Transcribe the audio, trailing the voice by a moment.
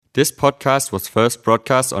This podcast was first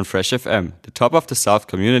broadcast on Fresh FM, the top of the South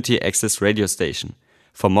community access radio station.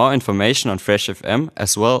 For more information on Fresh FM,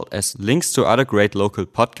 as well as links to other great local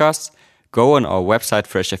podcasts, go on our website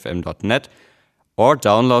freshfm.net or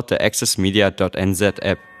download the accessmedia.nz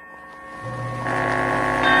app.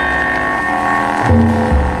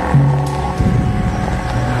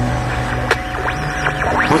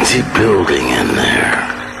 What's he building in there?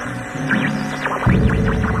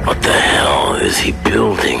 What the hell is he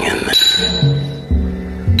building in there?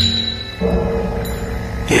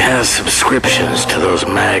 He has subscriptions to those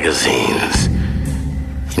magazines.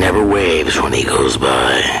 He never waves when he goes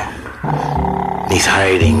by. He's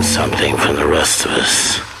hiding something from the rest of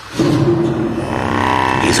us.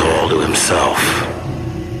 He's all to himself.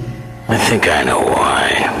 I think I know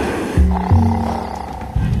why.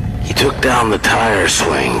 He took down the tire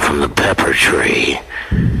swing from the pepper tree.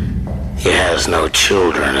 He has no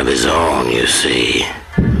children of his own, you see.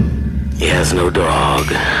 He has no dog.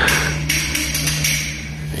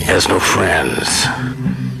 He has no friends.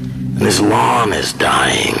 And his lawn is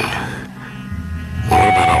dying. What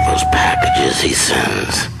about all those packages he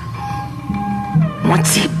sends?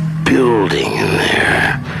 What's he building in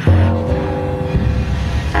there?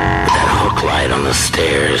 With that hook light on the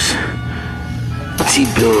stairs. What's he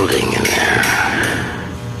building in there?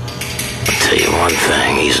 I'll tell you one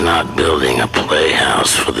thing, he's not building a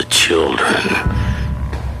playhouse for the children.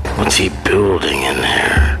 What's he building in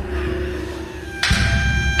there?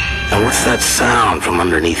 And what's that sound from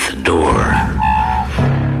underneath the door?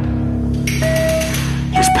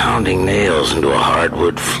 He's pounding nails into a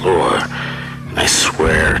hardwood floor. And I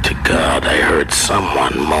swear to God I heard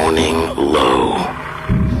someone moaning low.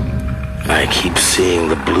 And I keep seeing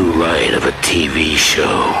the blue light of a TV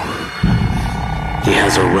show. He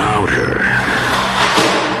has a router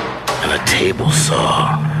and a table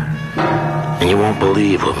saw. And you won't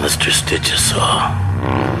believe what Mr. Stitches saw.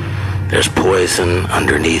 There's poison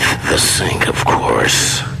underneath the sink, of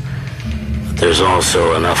course. But there's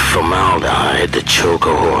also enough formaldehyde to choke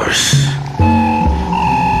a horse.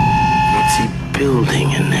 What's he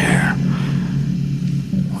building in there?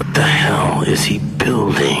 What the hell is he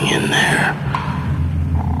building in there?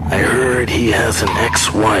 I heard he has an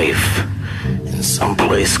ex-wife in some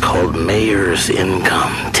place called Mayor's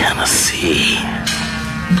Income, Tennessee.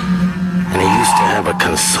 And he used to have a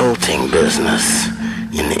consulting business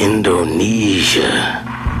in Indonesia.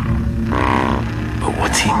 But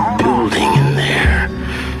what's he building in there?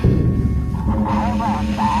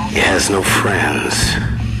 He has no friends,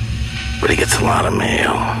 but he gets a lot of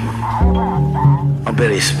mail. I'll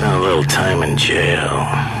bet he spent a little time in jail.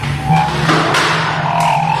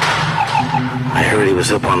 I heard he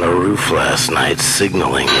was up on the roof last night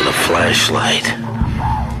signaling with a flashlight.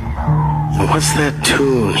 And what's that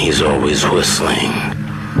tune he's always whistling?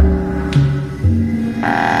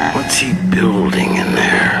 What's he building in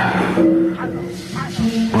there?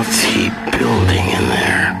 What's he building in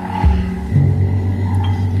there?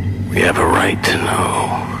 We have a right to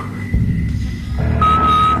know.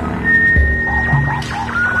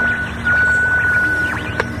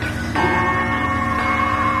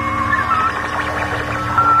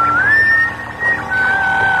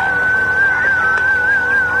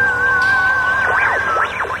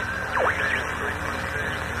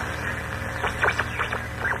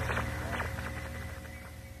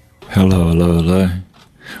 Hello.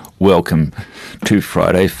 Welcome to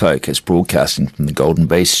Friday Focus, broadcasting from the Golden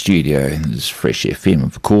Bay studio. This is Fresh FM,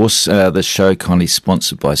 of course. This show kindly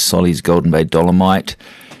sponsored by Solly's Golden Bay Dolomite.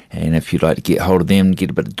 And if you'd like to get hold of them, get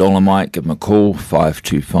a bit of Dolomite, give them a call,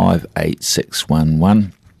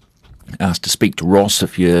 525-8611. Ask to speak to Ross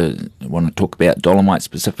if you want to talk about Dolomite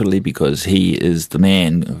specifically, because he is the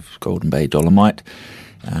man of Golden Bay Dolomite.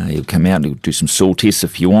 He'll come out and he'll do some soil tests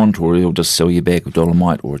if you want, or he'll just sell you a bag of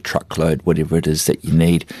Dolomite or a truckload, whatever it is that you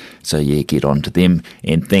need. So yeah, get on to them.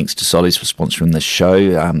 And thanks to Solly's for sponsoring this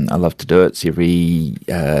show. I love to do it. It's every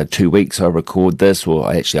 2 weeks I record this, or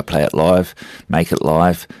I play it live, make it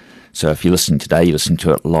live. So if you're listening today, you listen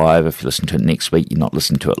to it live. If you listen to it next week, you're not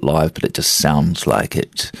listening to it live, but it just sounds like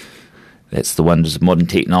it. That's the wonders of modern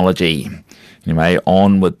technology. Anyway,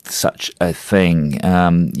 on with such a thing.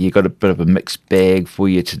 You got a bit of a mixed bag for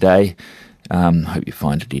you today. Hope you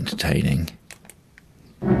find it entertaining.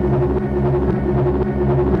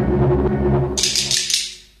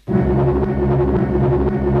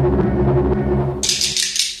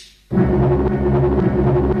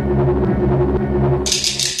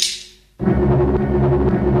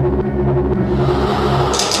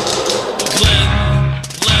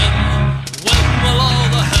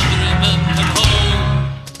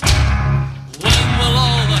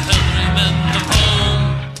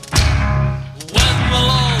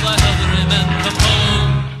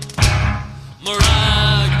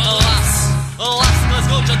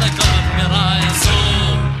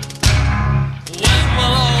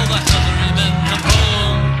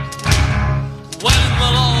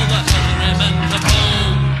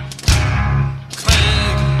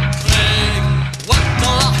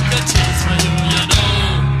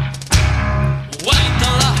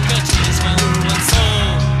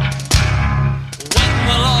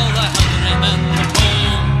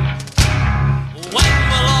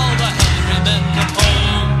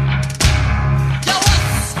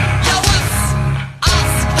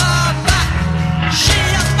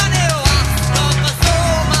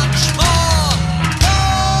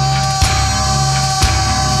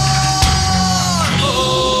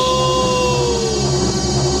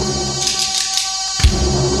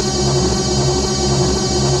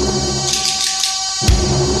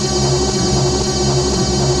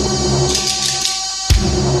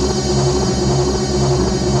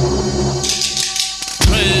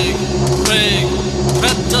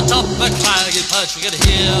 the craggy perch, we can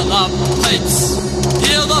hear the pipes.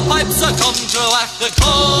 Hear the pipes are come to whack the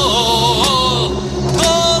coal.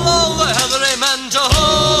 Call all the heathery men to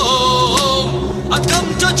home. I've come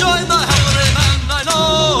to join the heathery men, I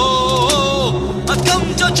know. I've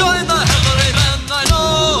come to join the heathery men, I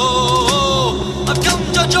know. I've come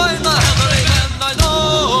to join the heathery men, I know.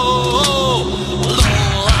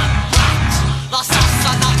 Low and flat, the sass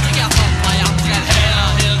are not to get from my arms, can hear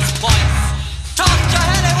his voice. Talk to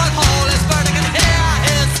anyone, hole is burning, and hear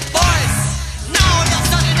his voice. Now you're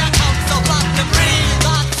studying your tongue so black to breathe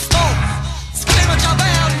that smoke. Scream at your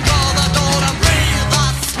band, draw the door and breathe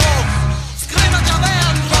that smoke. Scream at your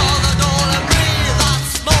band, draw the door and breathe that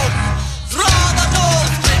smoke. Draw the door,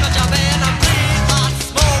 scream at your band and breathe that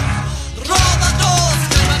smoke. Draw the door,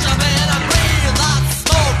 scream at your band and breathe that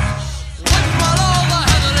smoke. When will all the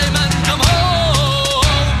heathery men come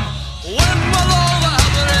home? When will all the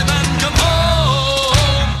heathery men come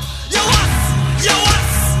home? You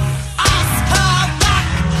was, ask her back.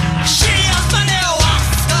 She has many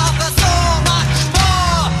wasps for so much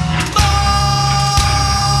more.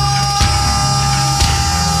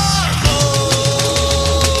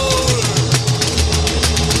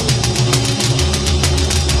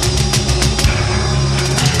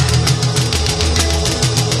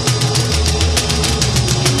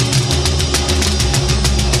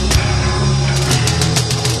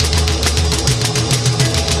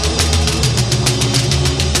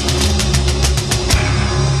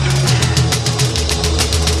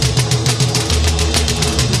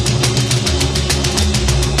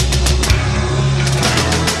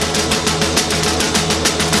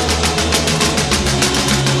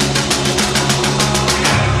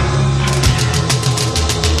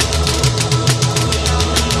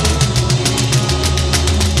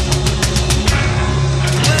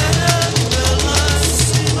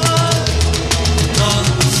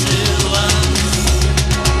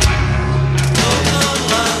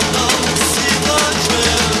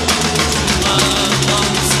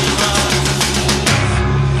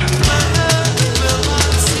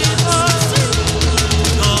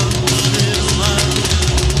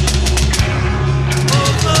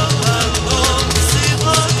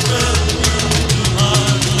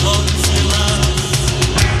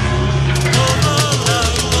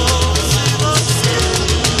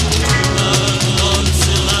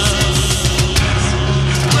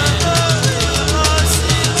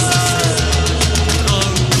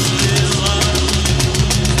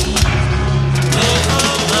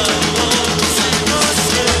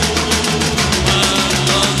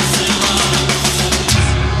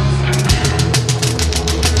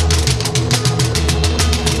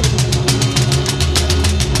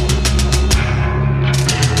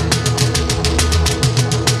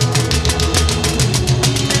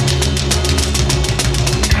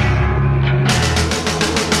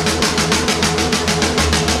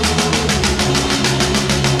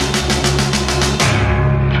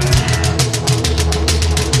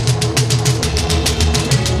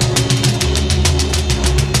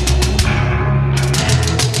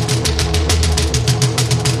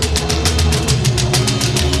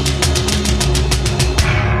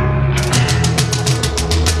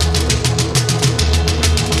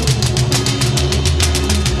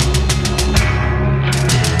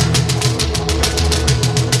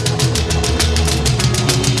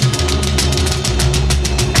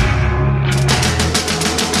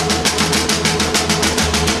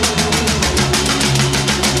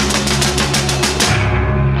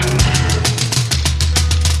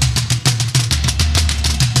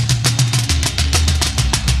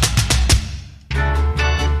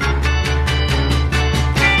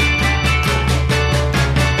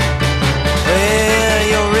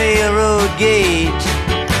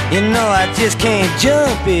 You know I just can't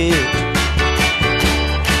jump it.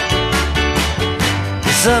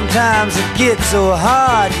 Sometimes it gets so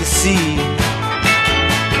hard to see.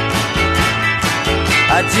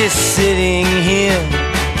 I'm just sitting here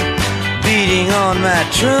beating on my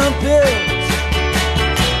trumpet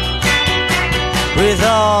with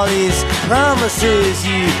all these promises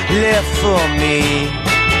you left for me.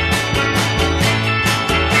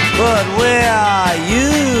 But where are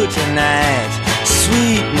you tonight,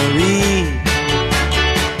 sweet Marie?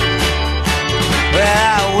 Well,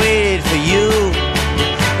 I waited for you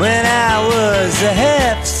when I was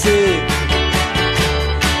half sick.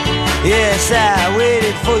 Yes, I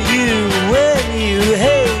waited for you when you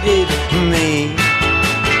hated me.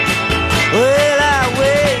 Well, I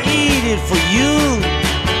waited for you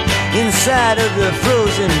inside of the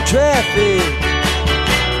frozen traffic.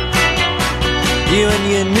 You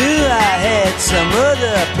knew I had some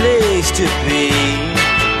other place to be.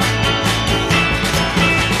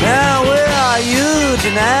 Now where are you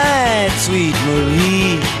tonight, sweet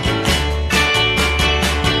Marie?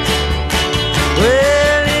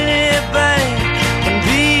 Well, anybody can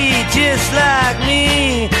be just like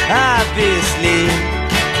me, obviously.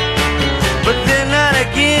 But then not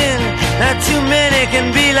again, not too many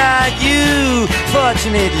can be like you,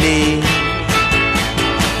 fortunately.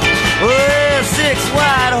 Well, 6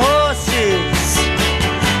 white horses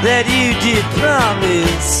that you did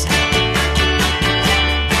promise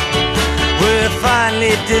were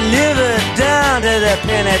finally delivered down to the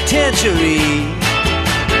penitentiary.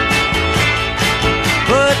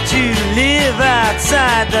 But to live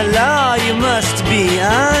outside the law, you must be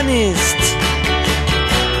honest.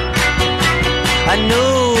 I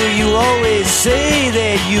know you always say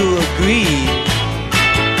that you agree.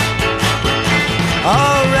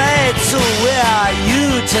 Alright, so where are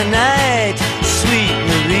you tonight, sweet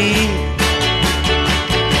Marie?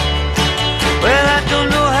 Well, I don't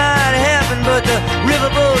know how it happened, but the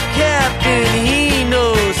riverboat captain, he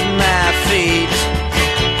knows my fate.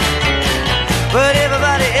 But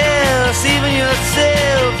everybody else, even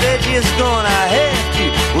yourself, they're just gonna have to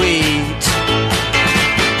wait.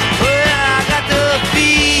 Well, I got the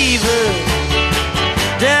fever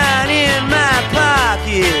down in my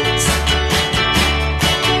pockets.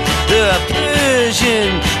 The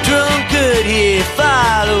Persian drunkard, he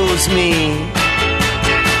follows me.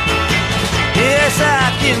 Yes,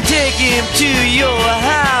 I can take him to your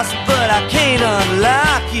house, but I can't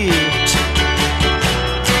unlock it.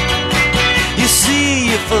 You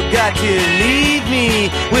see, you forgot to leave me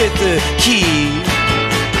with the key.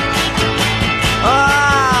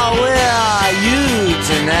 Ah, where are you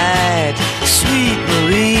tonight, sweet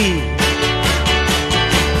Marie?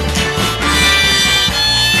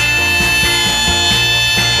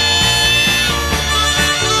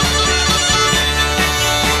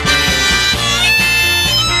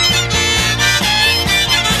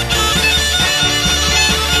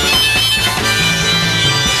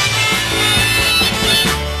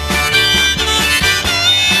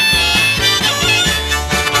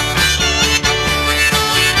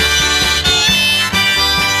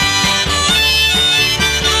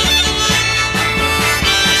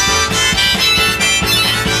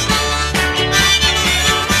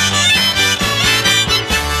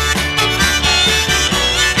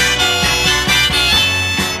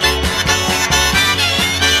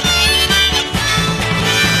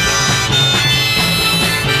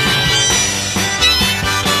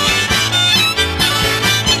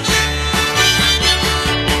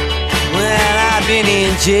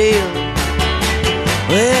 In jail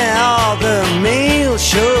where all the mail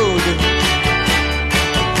showed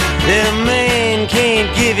that a man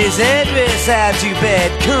can't give his address out to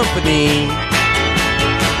bad company.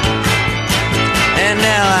 And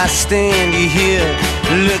now I stand here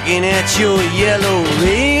looking at your yellow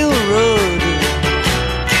railroad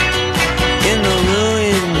in the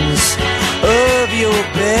ruins of your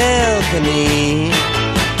balcony,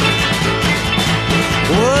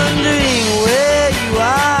 wondering where you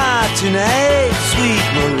are tonight, sweet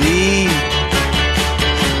Marie.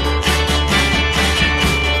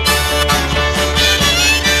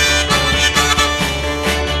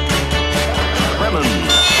 Kremen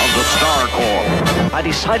of the Star Corps. I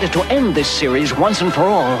decided to end this series once and for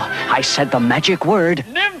all. I said the magic word,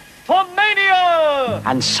 Nymphomania!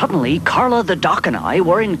 and suddenly Carla the Doc and I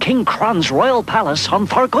were in King Kron's royal palace on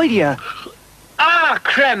Thargoidia. Ah,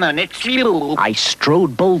 Kremen, it's you. I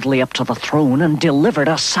strode boldly up to the throne and delivered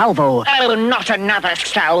a salvo. Oh, not another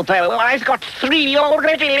salvo. I've got 3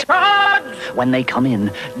 already. Ah! When they come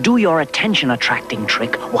in, do your attention-attracting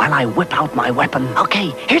trick while I whip out my weapon. Okay,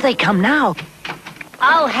 here they come now.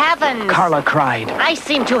 Oh, heavens! Carla cried. I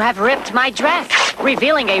seem to have ripped my dress,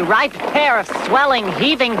 revealing a ripe pair of swelling,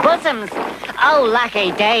 heaving bosoms. Oh,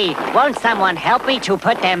 lucky day. Won't someone help me to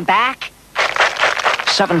put them back?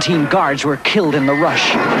 17 guards were killed in the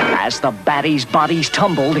rush. As the baddies' bodies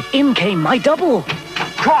tumbled, in came my double.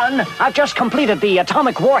 Kron, I've just completed the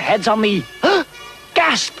atomic warheads on the...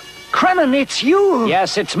 Gasp! Kremen, it's you!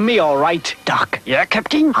 Yes, it's me, all right. Doc. Yeah,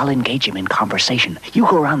 Captain? I'll engage him in conversation. You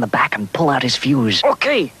go around the back and pull out his fuse.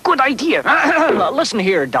 Okay, good idea. Listen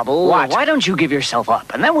here, Double. What? Why don't you give yourself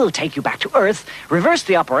up, and then we'll take you back to Earth, reverse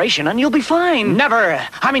the operation, and you'll be fine. Never.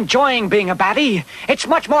 I'm enjoying being a baddie. It's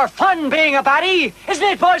much more fun being a baddie, isn't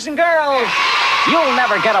it, boys and girls? You'll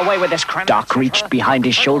never get away with this, Kremen. Doc reached behind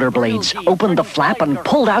his shoulder blades, opened the flap, and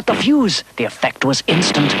pulled out the fuse. The effect was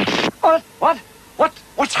instant.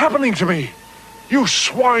 What's happening to me? You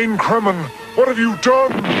swine, Kremen! What have you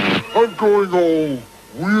done? I'm going all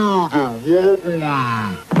weird and wobbly.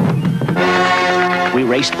 We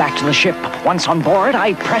raced back to the ship. Once on board,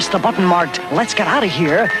 I pressed the button marked, "Let's get out of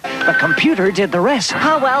here." The computer did the rest.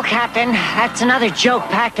 Oh, well, Captain. That's another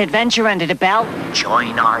joke-packed adventure under the belt.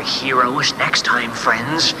 Join our heroes next time,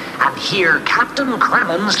 friends, and hear Captain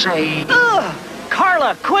Kremlin say... Ugh!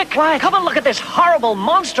 Carla, quick! What? Come and look at this horrible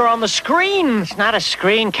monster on the screen! It's not a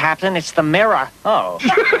screen, Captain. It's the mirror. Oh.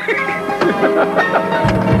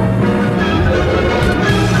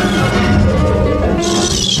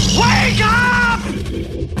 Wake up!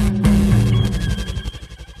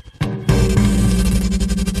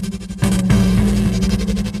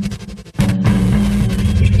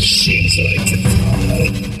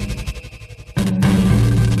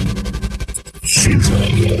 Seems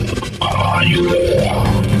like are you there?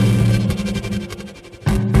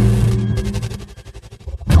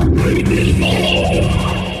 Bring me more.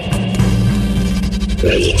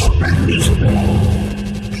 There's a tremendous more.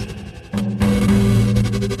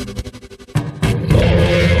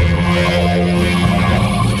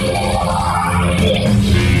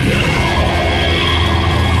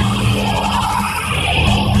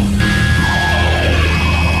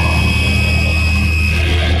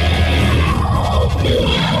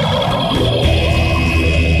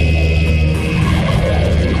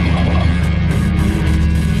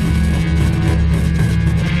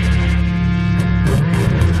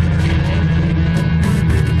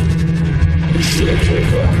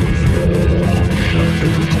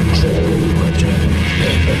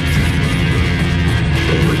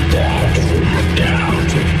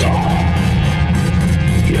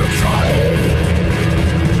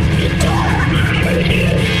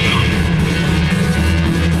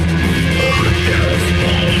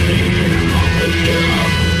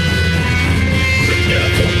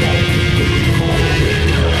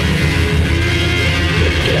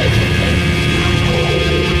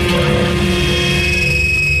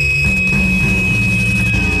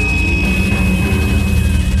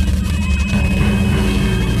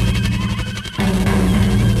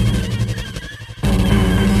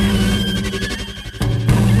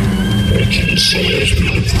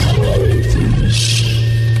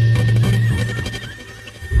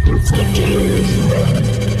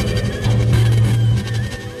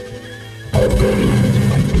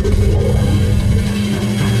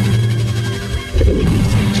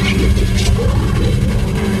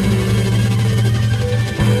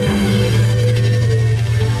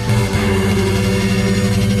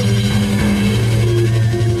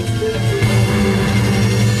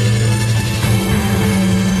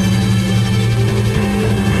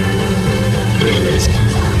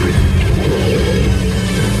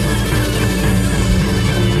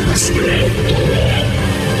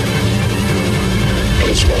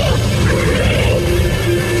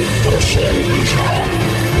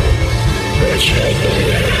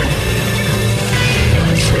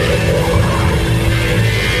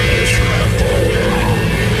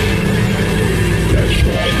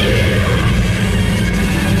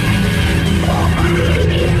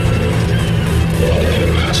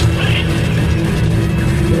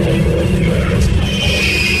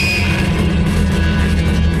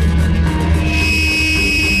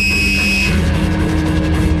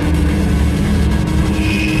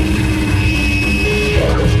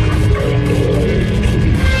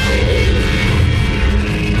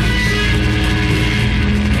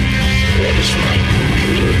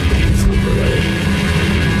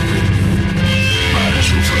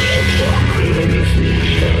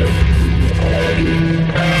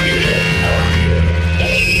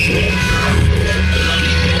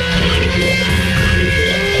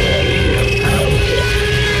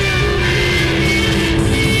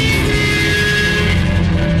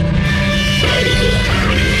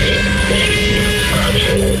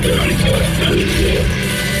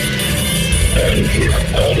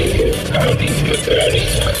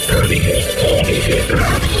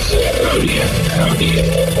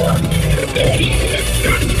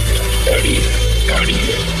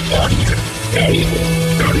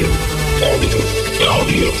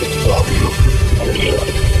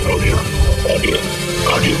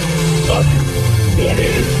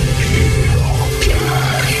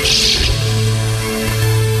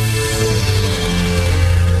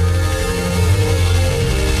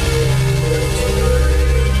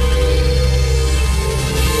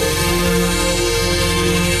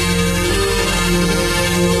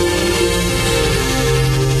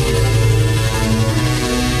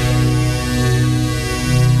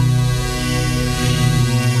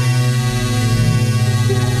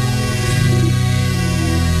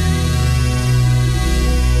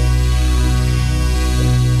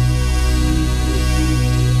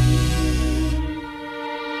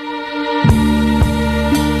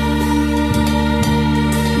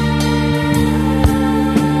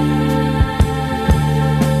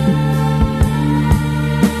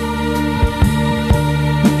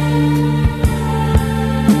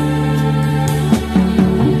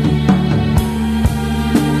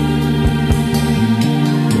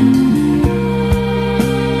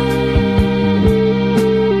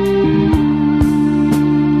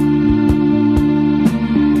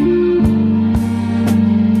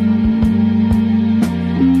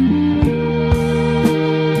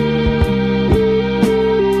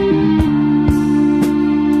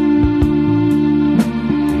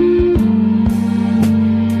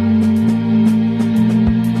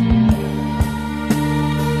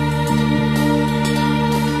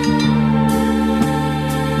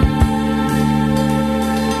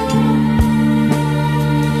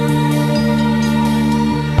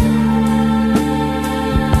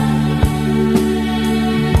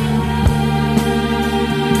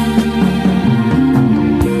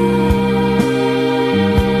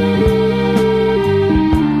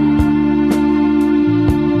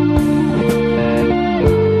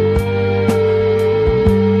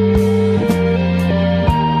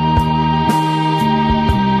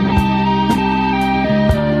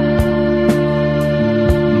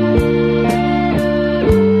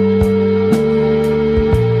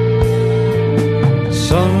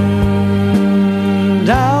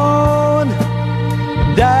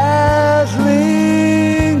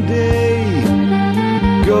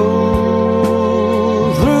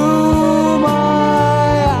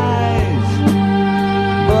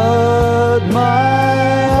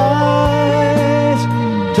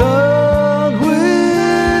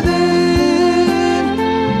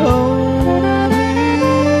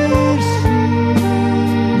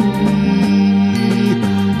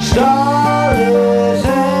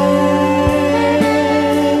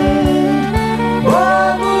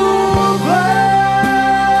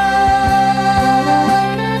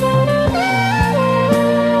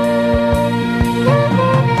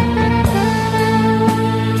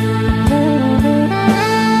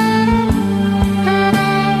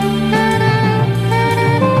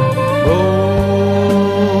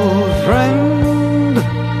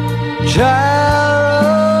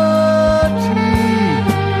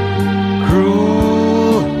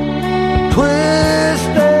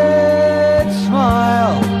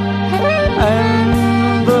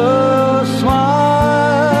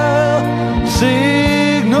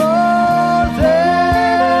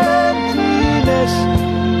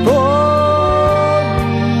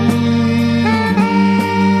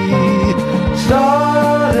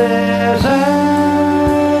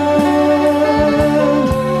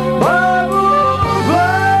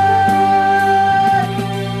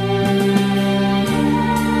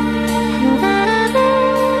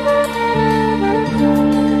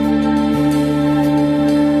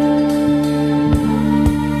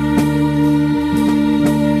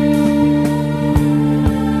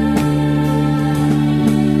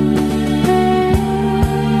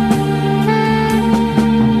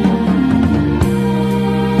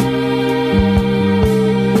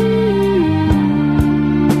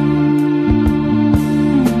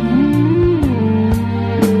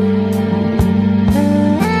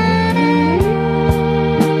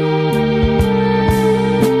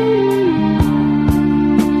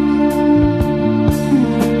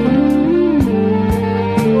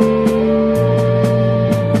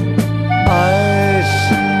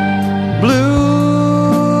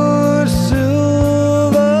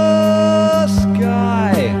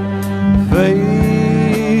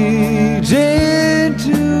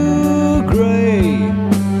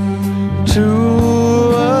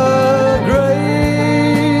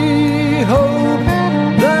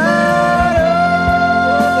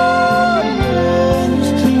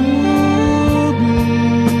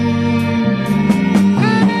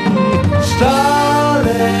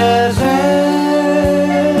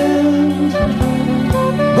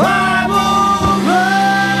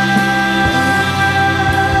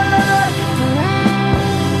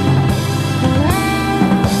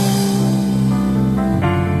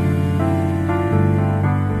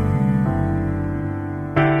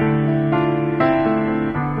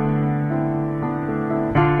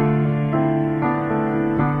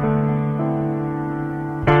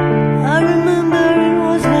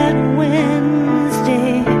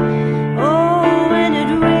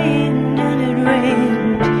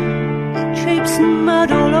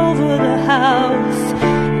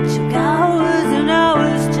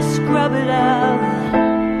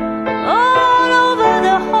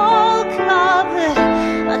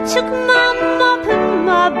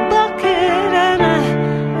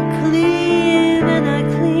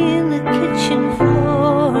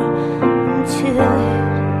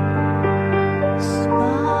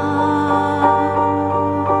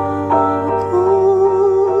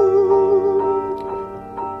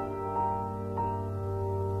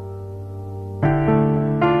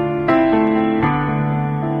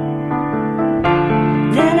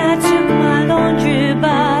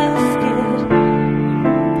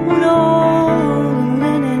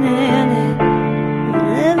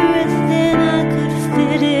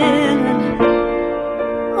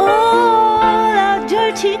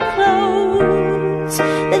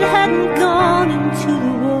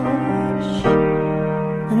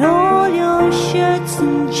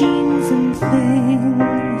 jeans and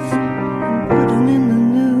things and put them in the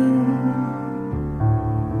loo.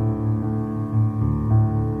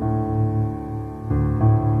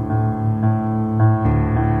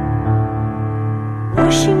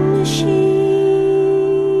 Washing machine,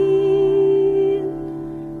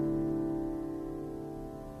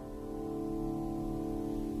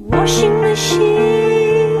 washing machine,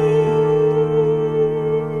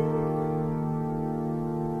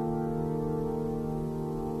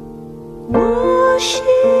 washing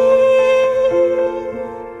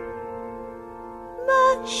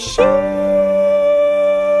machine.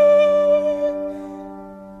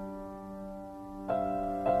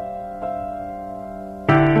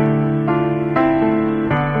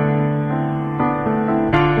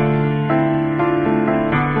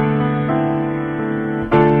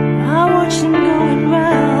 I watch them going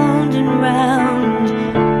round and round.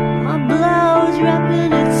 My blouse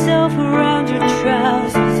wrapping itself around your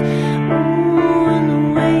trousers. Oh, and the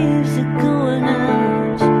waves are going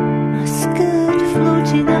out. My skirt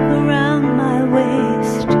floating up around my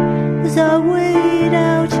waist as I wade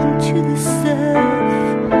out into the surf.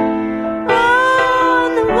 Oh,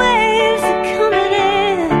 and the waves are coming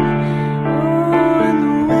in. Oh, and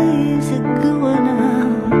the waves are going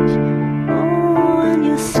out. Oh, and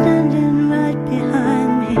you're standing right behind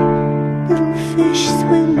me. Little fish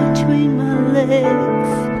swim between my legs.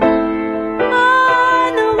 Oh,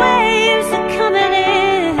 and the waves are coming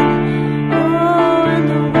in. Oh, and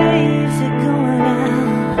the waves are going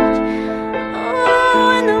out.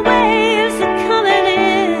 Oh, and the waves are coming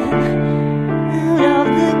in. Out of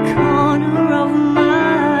the corner of my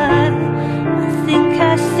eye, I think I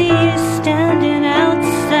see you standing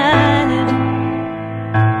outside.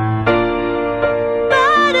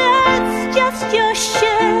 But it's just your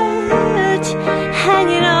shirt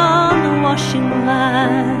hanging on the washing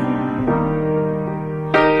line,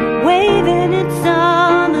 waving its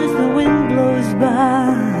arm as the wind blows by.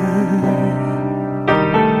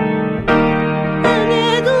 And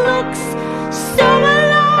it looks so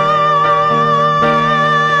alive,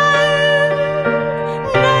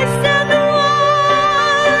 nice and white,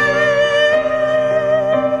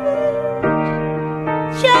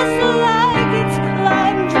 just like it's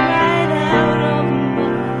climbed right out of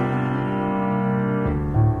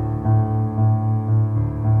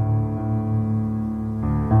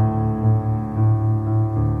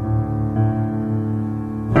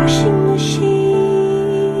washing machine,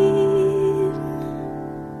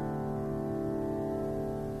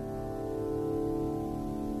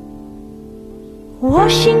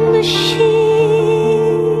 washing machine,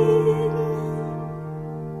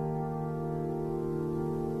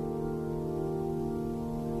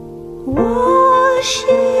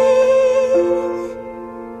 washing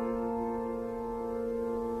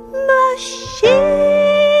machine.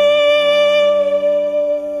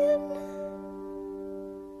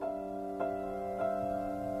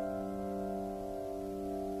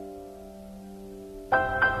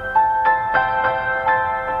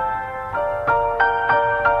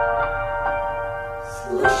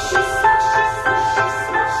 Slushy, slushy, slushy,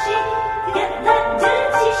 slushy, get that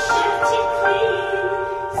dirty shirty clean.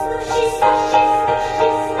 Slushy, slushy, slushy,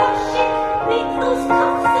 slushy, make those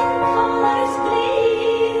cuffs and collars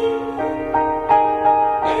gleam.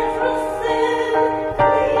 Everything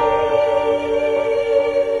clean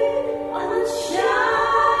and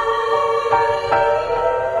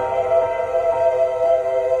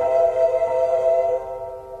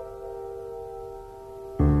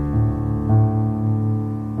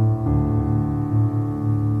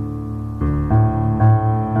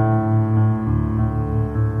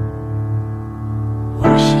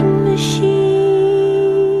washing machine,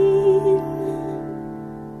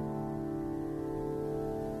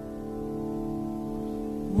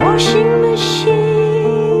 washing machine,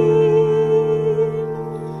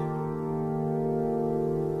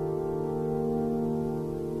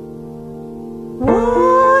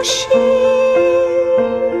 washing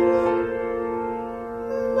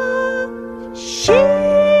machine.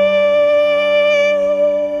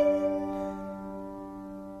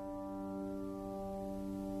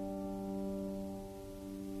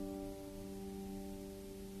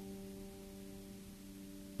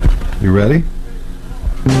 You ready?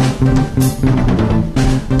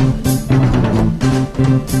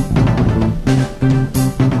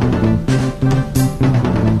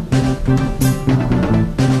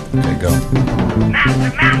 Okay, go. Master,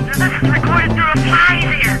 this is recorded through a fly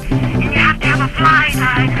here, and you have to have a fly's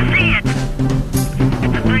eye to see it.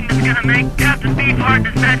 It's the thing that's gonna make Captain Beefheart and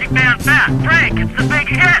his magic band fat. Frank, it's the big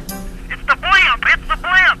hit. It's the blimp,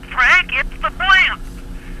 Frank, it's the blimp.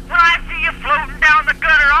 When I see you floating down the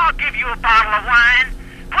gutter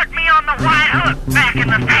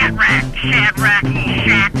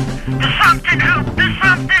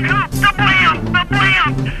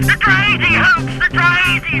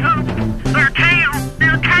hoops, their tails,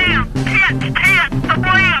 their cams, tits, the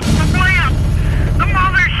blimp, the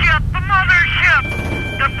mothership,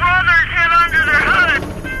 the brothers head under their hood,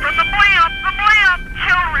 from the blimp,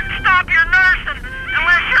 children, stop your nursing,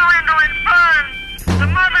 unless you're entering fun. The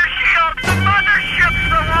mothership's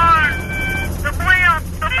the one, the blimp,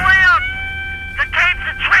 the cape's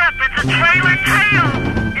a trip, it's a trailer tail,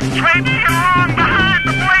 it's traipsing along behind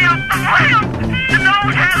the blimp, the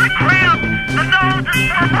nose has a crimp, the nose is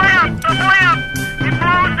for the blimp, it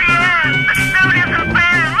blows the air, the snoot is a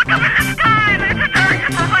bear, look up in the sky, there's a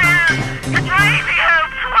dirtible land, it's lazy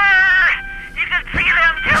hopes, swear, you can see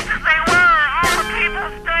them just as they were, all the people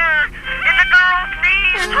stare, and the girl's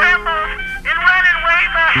knees tremble, and run and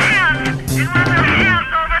wave their hands, and run their hands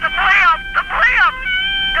over the blimp,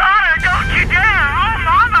 daughter, don't you dare, oh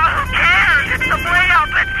mama, who cares, it's the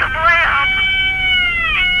blimp,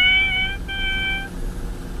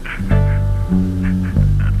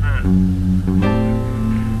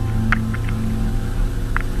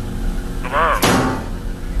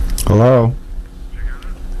 Hello?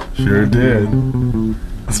 Sure did.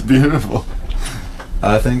 That's beautiful.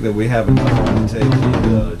 I think that we have enough on the tape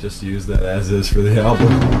to just use that as is for the album.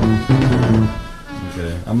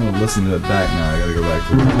 Okay, I'm gonna listen to it back now. I gotta go back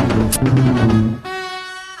to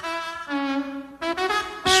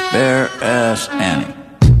it. Spare Ass Annie.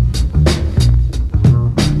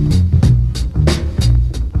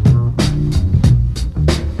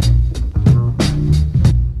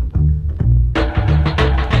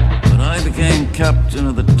 Captain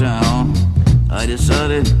of the town, I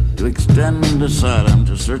decided to extend asylum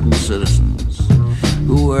to certain citizens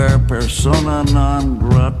who were persona non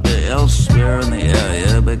grata elsewhere in the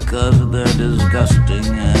area because of their disgusting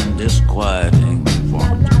and disquieting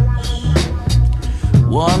performances.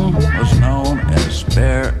 One was known as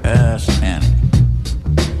Spare Ass Annie.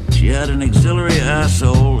 She had an auxiliary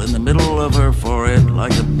asshole in the middle of her forehead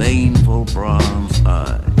like a baneful bronze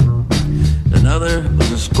eye. Another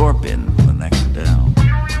was a scorpion from the neck down.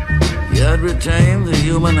 He had retained the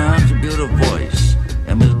human attribute of voice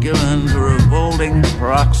and was given to revolting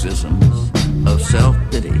paroxysms of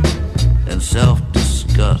self-pity and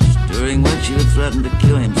self-disgust, during which he would threaten to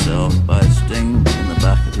kill himself by a sting in the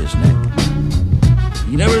back of his neck.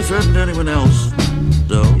 He never threatened anyone else,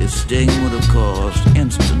 though his sting would have caused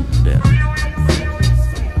instant death.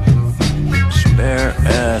 Spare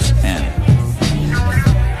Ass Annie.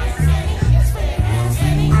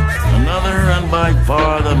 Another, and by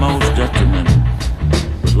far the most detrimental,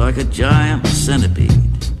 was like a giant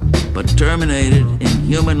centipede, but terminated in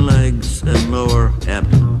human legs and lower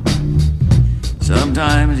abdomen.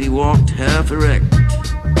 Sometimes he walked half erect,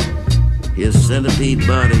 his centipede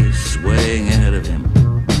body swaying ahead of him.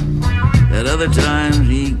 At other times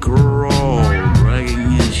he crawled,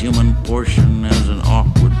 dragging his human portion as an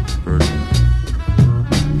awkward burden.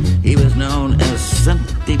 He was known as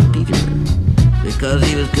Centipeter, because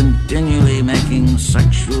he was continually making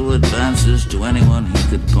sexual advances to anyone he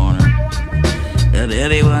could corner. And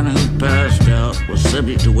anyone who passed out was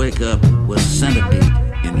subject to wake up with centipede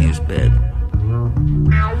in his bed.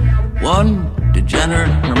 One degenerate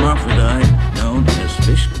hermaphrodite known as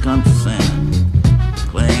Fish Cunt Sam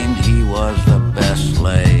claimed he was the best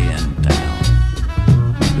lay in town.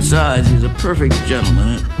 Besides, he's a perfect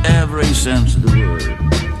gentleman in every sense of the word.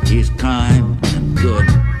 He's kind and good,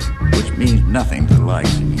 which means nothing to the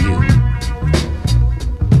likes of you.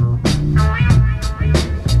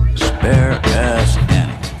 Spare Ass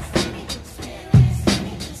Annie.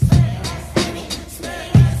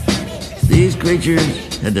 These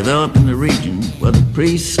creatures had developed in the region where the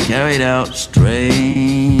priests carried out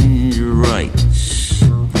strange rites.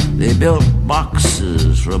 They built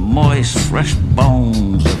boxes from moist, fresh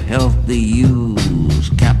bones of healthy ewes,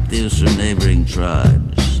 captives from neighboring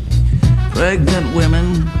tribes. Pregnant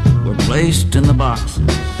women were placed in the boxes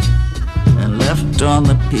and left on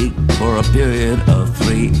the peak for a period of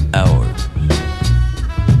 3 hours.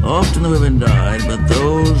 Often the women died, but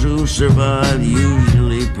those who survived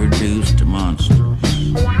usually produced monsters.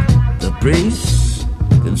 The priests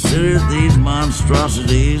considered these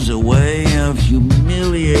monstrosities a way of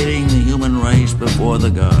humiliating the human race before the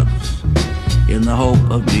gods, in the hope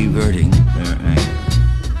of diverting their anger.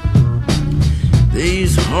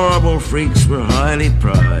 These horrible freaks were highly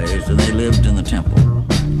prized, and they lived in the temple.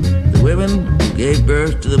 The women who gave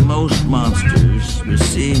birth to the most monsters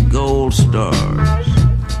received gold stars,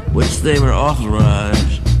 which they were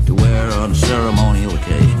authorized to wear on ceremonial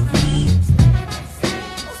occasions.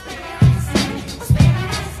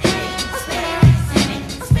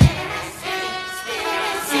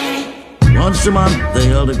 Once a month they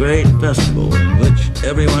held a great festival in which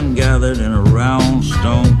everyone gathered in a round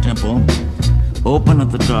stone temple, open at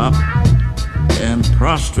the top, and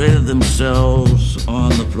prostrated themselves on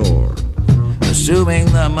the floor, assuming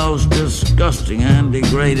the most disgusting and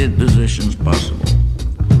degraded positions possible,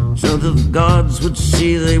 so that the gods would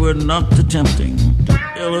see they were not attempting to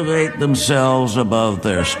elevate themselves above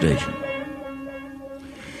their station.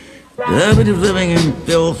 The habit of living in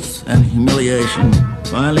filth and humiliation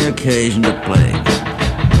finally occasioned a plague,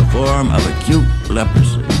 a form of acute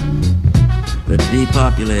leprosy that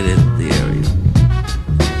depopulated the area.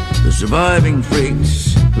 The surviving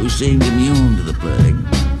freaks, who seemed immune to the plague,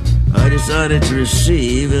 I decided to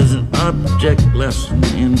receive as an object lesson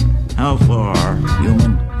in how far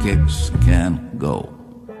human kicks can go.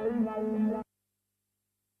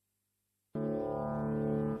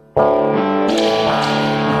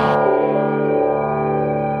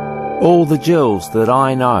 All the Jills that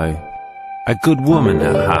I know, a good woman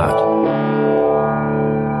at heart.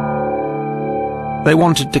 They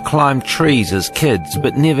wanted to climb trees as kids,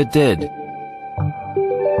 but never did.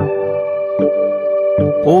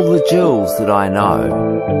 All the Jills that I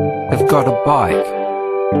know have got a bike,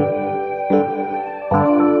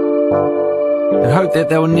 and hope that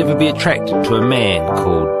they will never be attracted to a man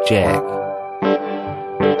called Jack.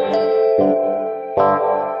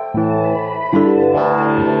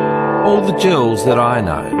 All the Jills that I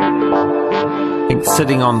know think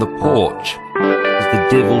sitting on the porch is the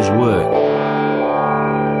devil's work.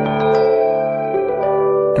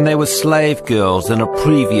 And they were slave girls in a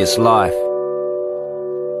previous life,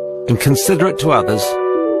 inconsiderate to others,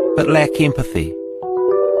 but lack empathy,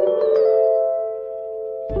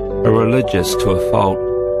 are religious to a fault,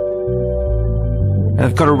 and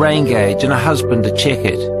have got a rain gauge and a husband to check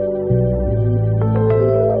it,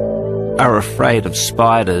 are afraid of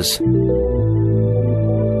spiders,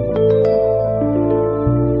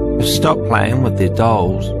 have stopped playing with their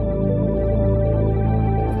dolls,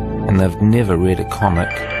 and they've never read a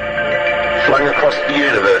comic. Flung across the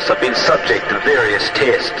universe, I've been subject to various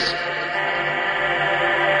tests.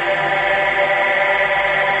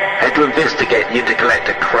 Had to investigate the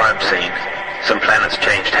intergalactic crime scene. Some planets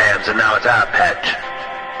changed hands and now it's our patch.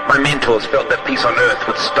 My mentors felt that peace on Earth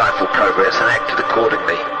would stifle progress and acted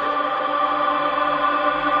accordingly.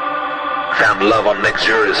 Found love on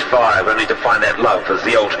Nexurious 5, only to find that love was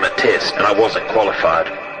the ultimate test, and I wasn't qualified.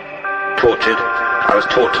 Tortured, I was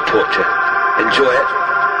taught to torture. Enjoy it?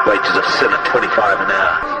 Wages of sin at 25 an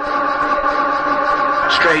hour.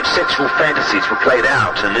 Strange sexual fantasies were played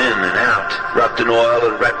out and in and out. Rubbed in oil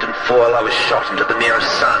and wrapped in foil, I was shot into the nearest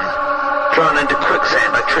sun. Thrown into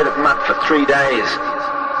quicksand, I treaded mud for 3 days.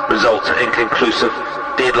 Results are inconclusive.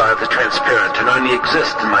 Deadlines are transparent and only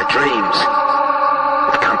exist in my dreams.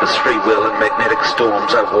 With compass, free will, and magnetic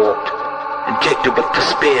storms I walked. Injected with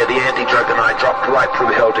despair, the anti-drug and I dropped right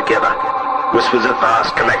through hell together. Whispers of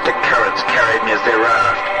vast galactic currents carried me as they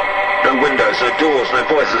raft. No windows, no doors, no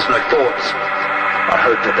voices, no thoughts. I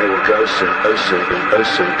hope that they will go soon, oh soon, oh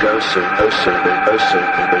soon, go soon, oh soon, oh soon,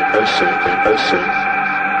 oh soon, oh soon.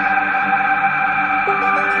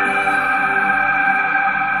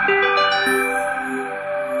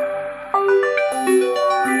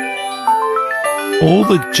 All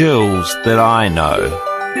the Jills that I know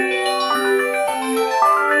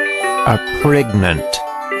are pregnant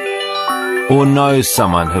or know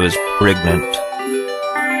someone who is pregnant.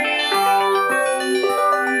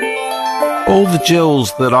 All the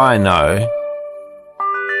Jills that I know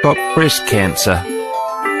got breast cancer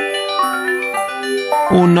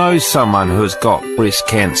or know someone who has got breast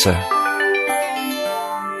cancer.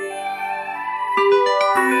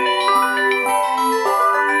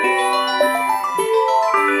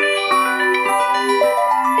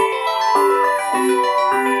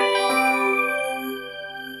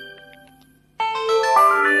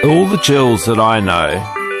 All the Jills that I know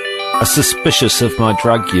are suspicious of my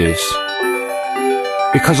drug use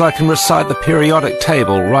because I can recite the periodic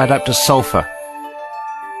table right up to sulfur.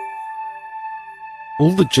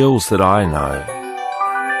 All the Jills that I know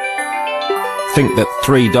think that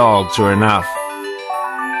 3 dogs are enough.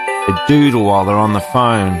 They doodle while they're on the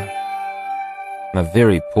phone. They're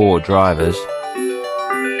very poor drivers.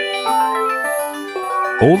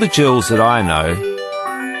 All the Jills that I know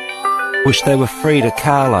wish they were Frida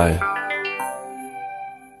Kahlo.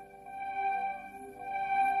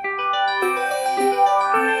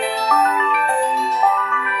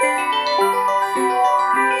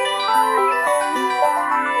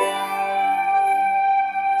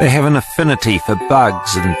 They have an affinity for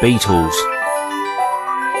bugs and beetles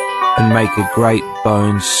and make a great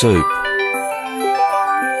bone soup.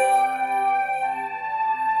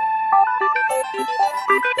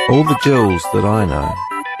 all the Jills that I know.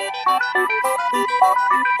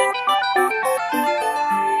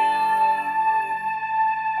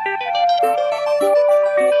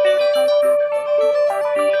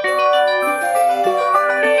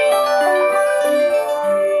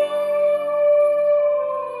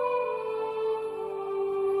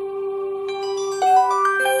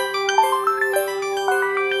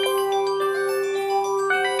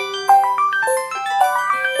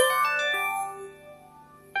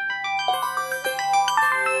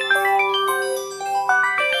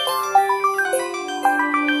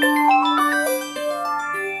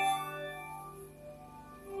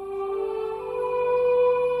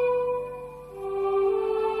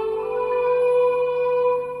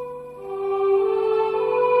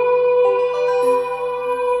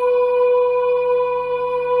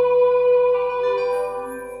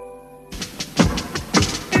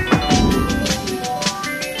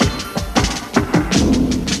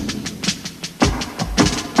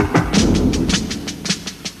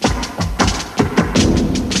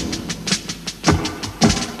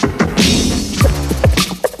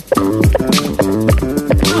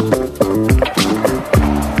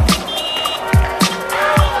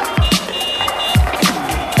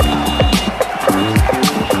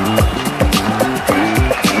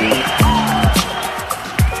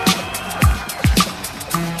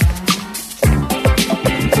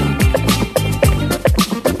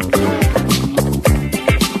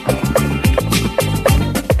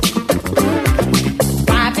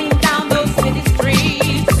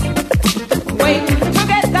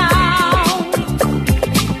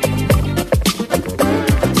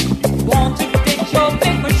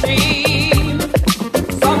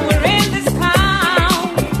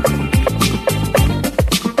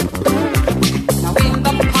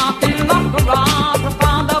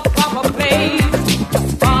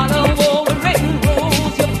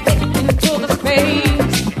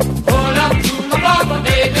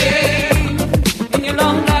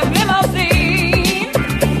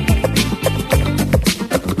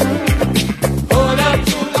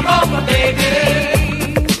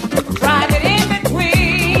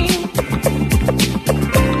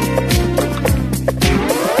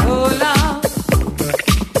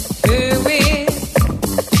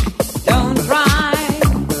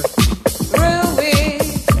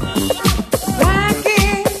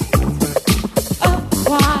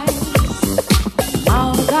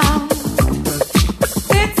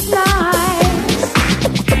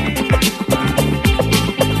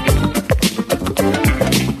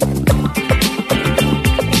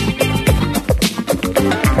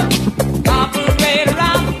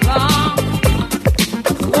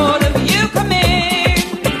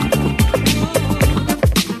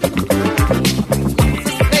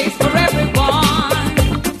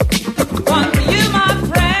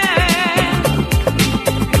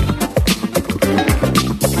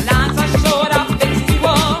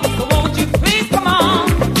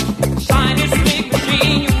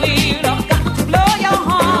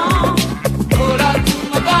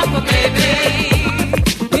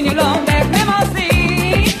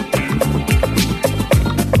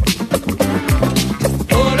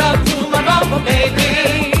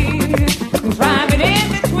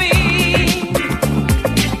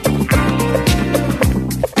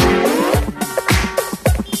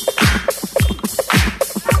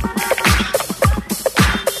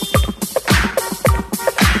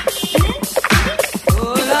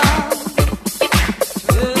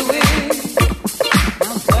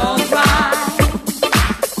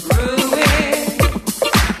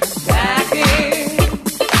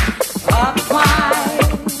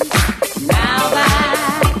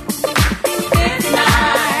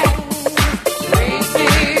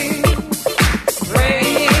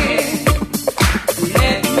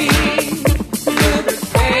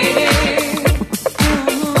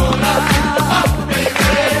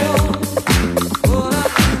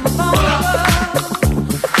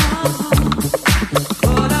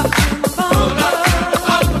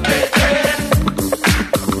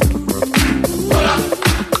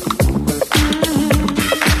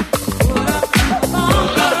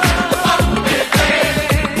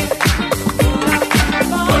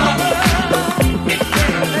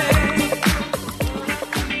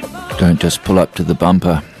 Don't just pull up to the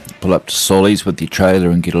bumper, pull up to Solly's with your trailer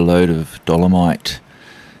and get a load of Dolomite.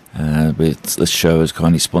 This show is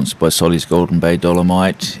kindly sponsored by Solly's Golden Bay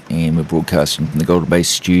Dolomite, and we're broadcasting from the Golden Bay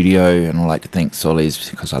studio, and I'd like to thank Solly's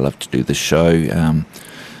because I love to do this show.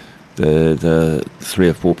 The 3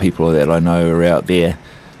 or 4 people that I know are out there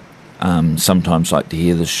sometimes like to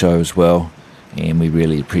hear this show as well, and we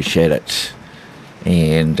really appreciate it.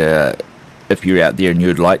 And if you're out there and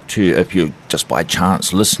you'd like to, if you're just by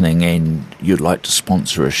chance listening and you'd like to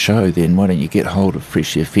sponsor a show, then why don't you get hold of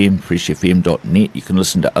Fresh FM, freshfm.net. You can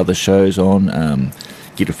listen to other shows on,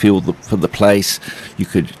 get a feel for the place. You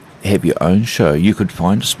could have your own show. You could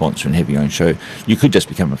find a sponsor and have your own show. You could just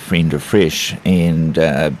become a friend of Fresh and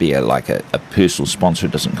be a personal sponsor.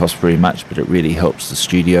 It doesn't cost very much, but it really helps the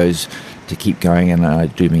studios to keep going, and I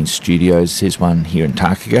do mean studios. There's one here in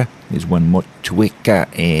Tākega, there's one in Motueka,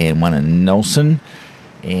 and one in Nelson,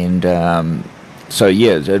 and so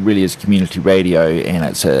yeah, it really is community radio, and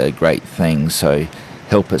it's a great thing, so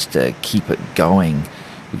help us to keep it going.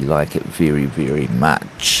 We like it very, very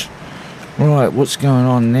much. Right, what's going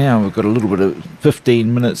on now? We've got a little bit of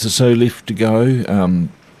 15 minutes or so left to go.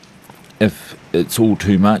 If it's all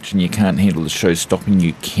too much and you can't handle the show stopping,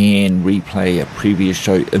 you can replay a previous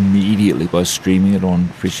show immediately by streaming it on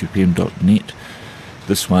freshfm.net.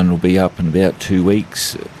 This one will be up in about 2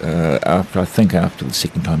 weeks, after the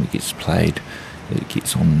second time it gets played, it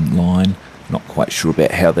gets online. Not quite sure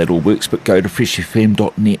about how that all works, but go to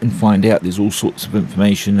freshfm.net and find out. There's all sorts of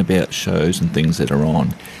information about shows and things that are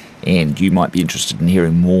on, and you might be interested in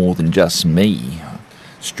hearing more than just me.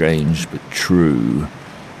 Strange but true.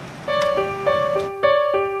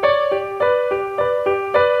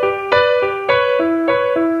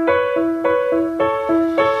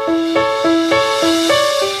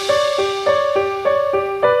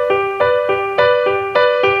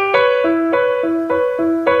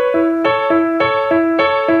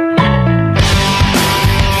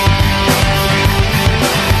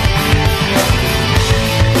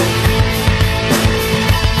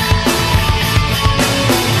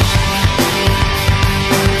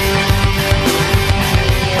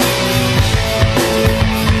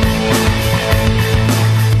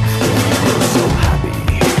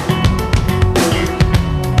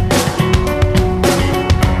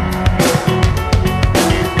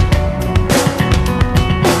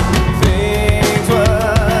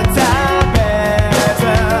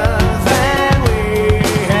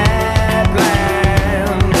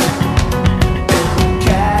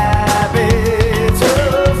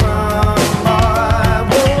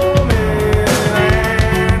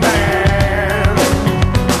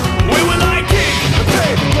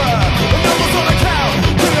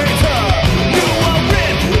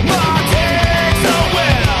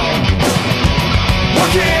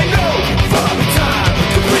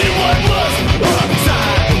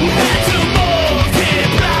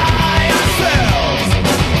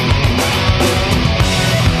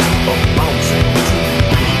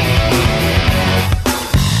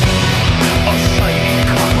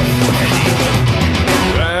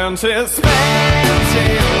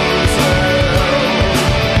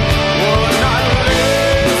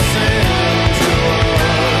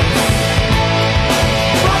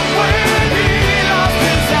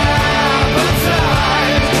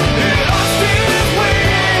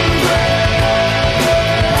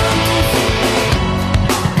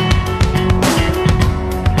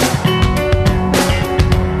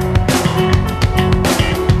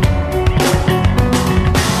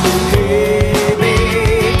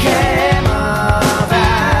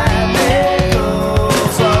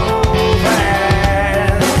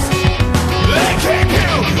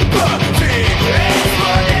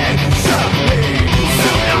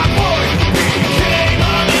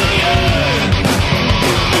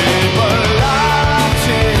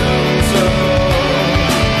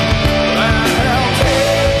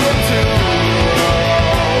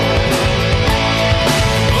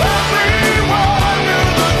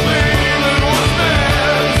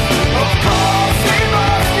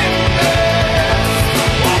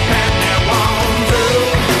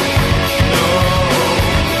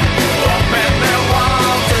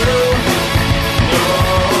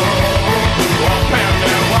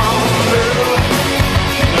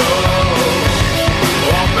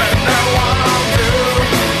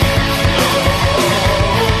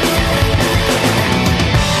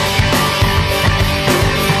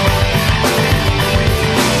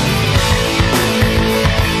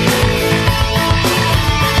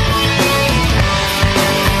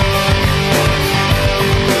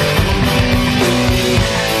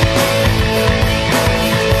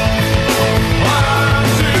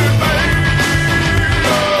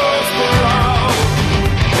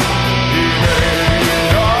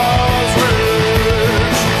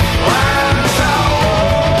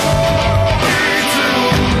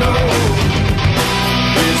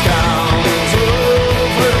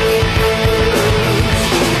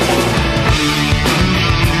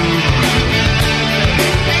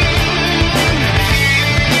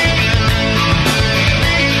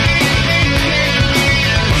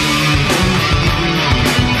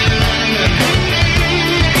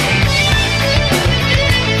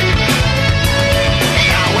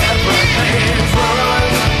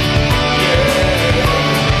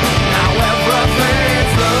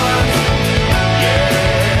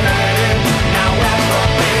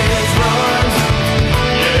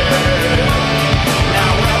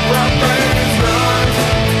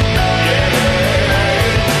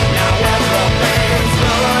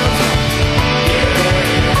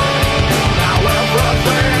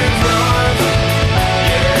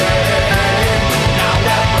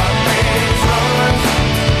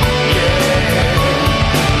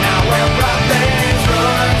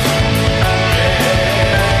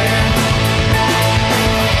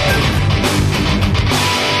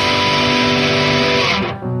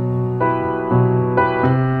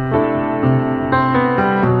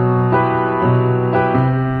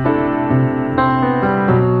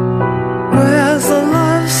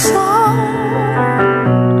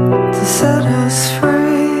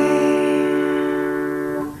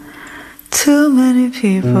 Too many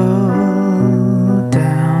people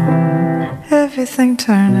down, everything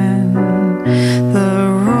turning the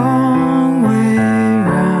wrong way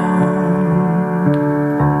round.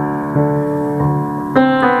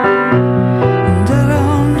 And I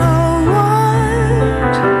don't know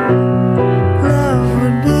what love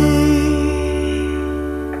would be,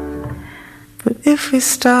 but if we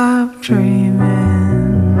stop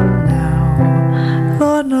dreaming now,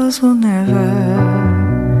 Lord knows we'll never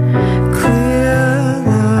clear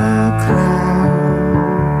the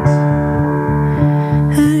clouds.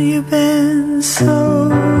 And you've been so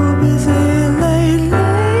busy lately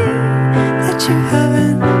that you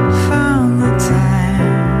haven't found the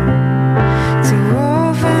time to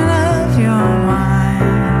open up your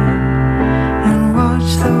mind and watch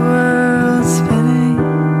the world spinning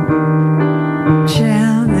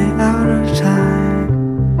gently out of time.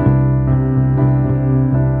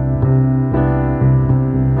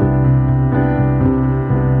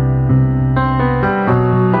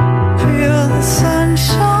 Feel the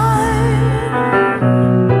sunshine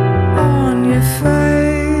on your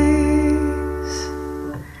face.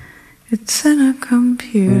 It's in a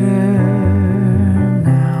computer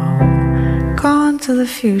now, gone to the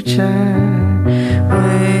future,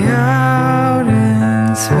 way out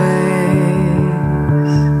in space.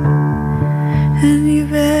 And you've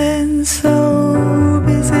been so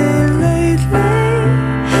busy lately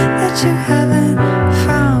that you haven't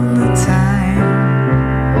found the time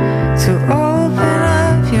to open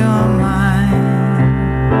up your mind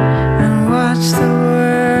and watch the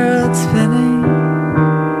world spinning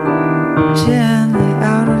gently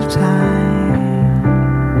out of time.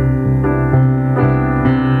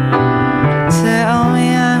 Tell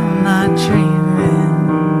me I'm not dreaming,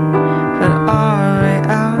 but are we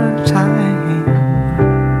out of time?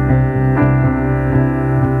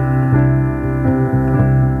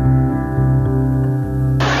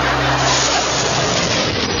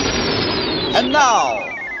 And now,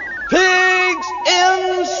 Pigs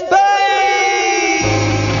in Space!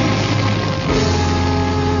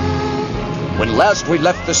 When last we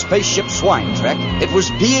left the spaceship Swine Trek, it was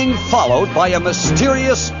being followed by a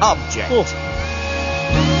mysterious object.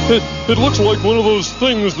 It looks like one of those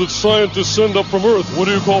things that scientists send up from Earth. What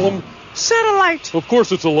do you call them? Satellite. Of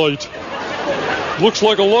course it's a light. Looks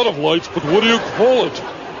like a lot of lights, but what do you call it?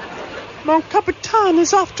 Mon Capitan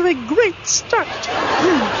is off to a great start.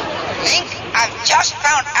 Link, I've just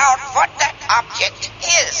found out what that object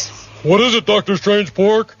is. What is it, Dr. Strange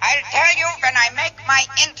Pork? I'll tell you when I make my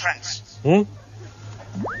entrance. Huh?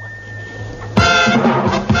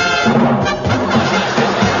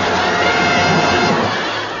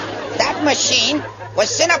 That machine was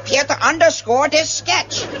sent up here to underscore this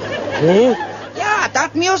sketch. Huh? Yeah,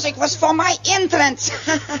 that music was for my entrance.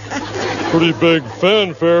 Pretty big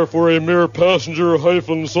fanfare for a mere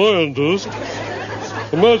passenger-scientist.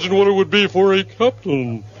 Imagine what it would be for a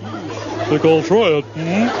captain. Think I'll try it.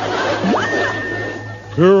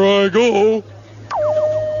 Here I go.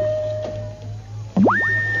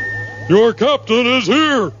 Your captain is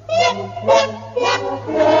here.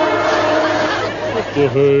 What the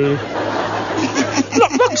hey?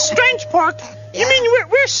 Look, Strange Pork. You mean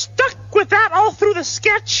we're stuck with that all through the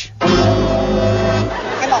sketch?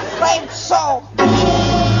 I'm afraid so.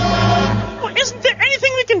 Well, isn't there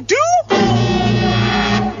anything we can do?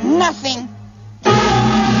 Nothing.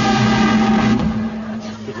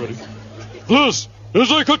 Get ready. This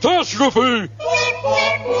is a catastrophe!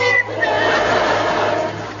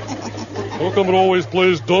 How come it always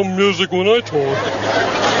plays dumb music when I talk?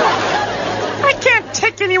 I can't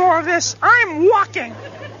take any more of this. I'm walking.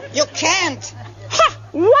 You can't. Ha!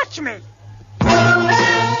 Watch me.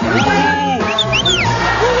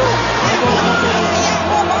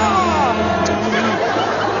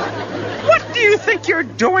 What do you think you're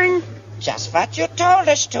doing? Just what you told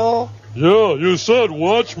us to. Yeah, you said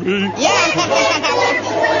watch me. Yeah.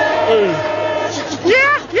 Hey.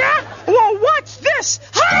 Yeah? Well, watch this.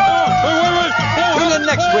 Wait. Tune in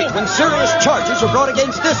next week when serious charges are brought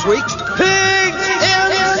against this week's Pigs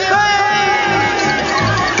in Space!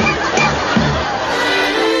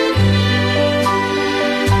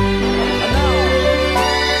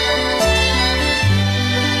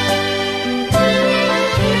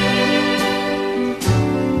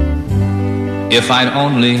 If I'd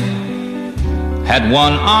only had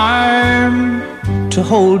one arm to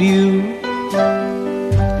hold you,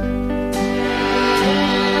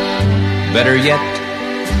 better yet,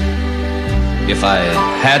 if I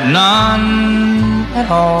had none at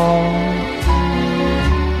all,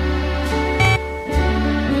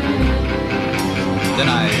 then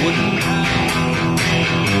I wouldn't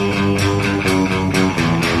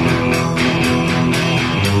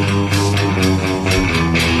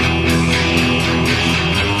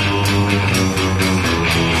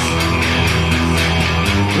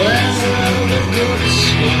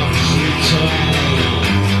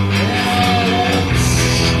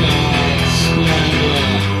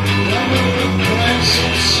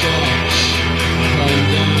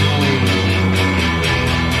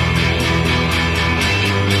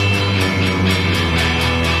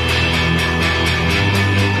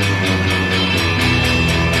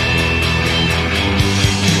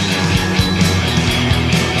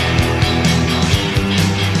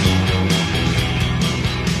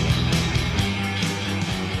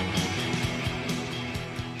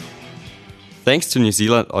Thanks to New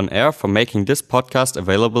Zealand On Air for making this podcast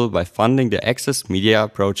available by funding the Access Media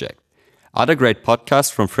project. Other great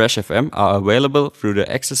podcasts from Fresh FM are available through the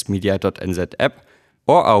accessmedia.nz app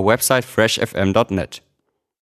or our website freshfm.net.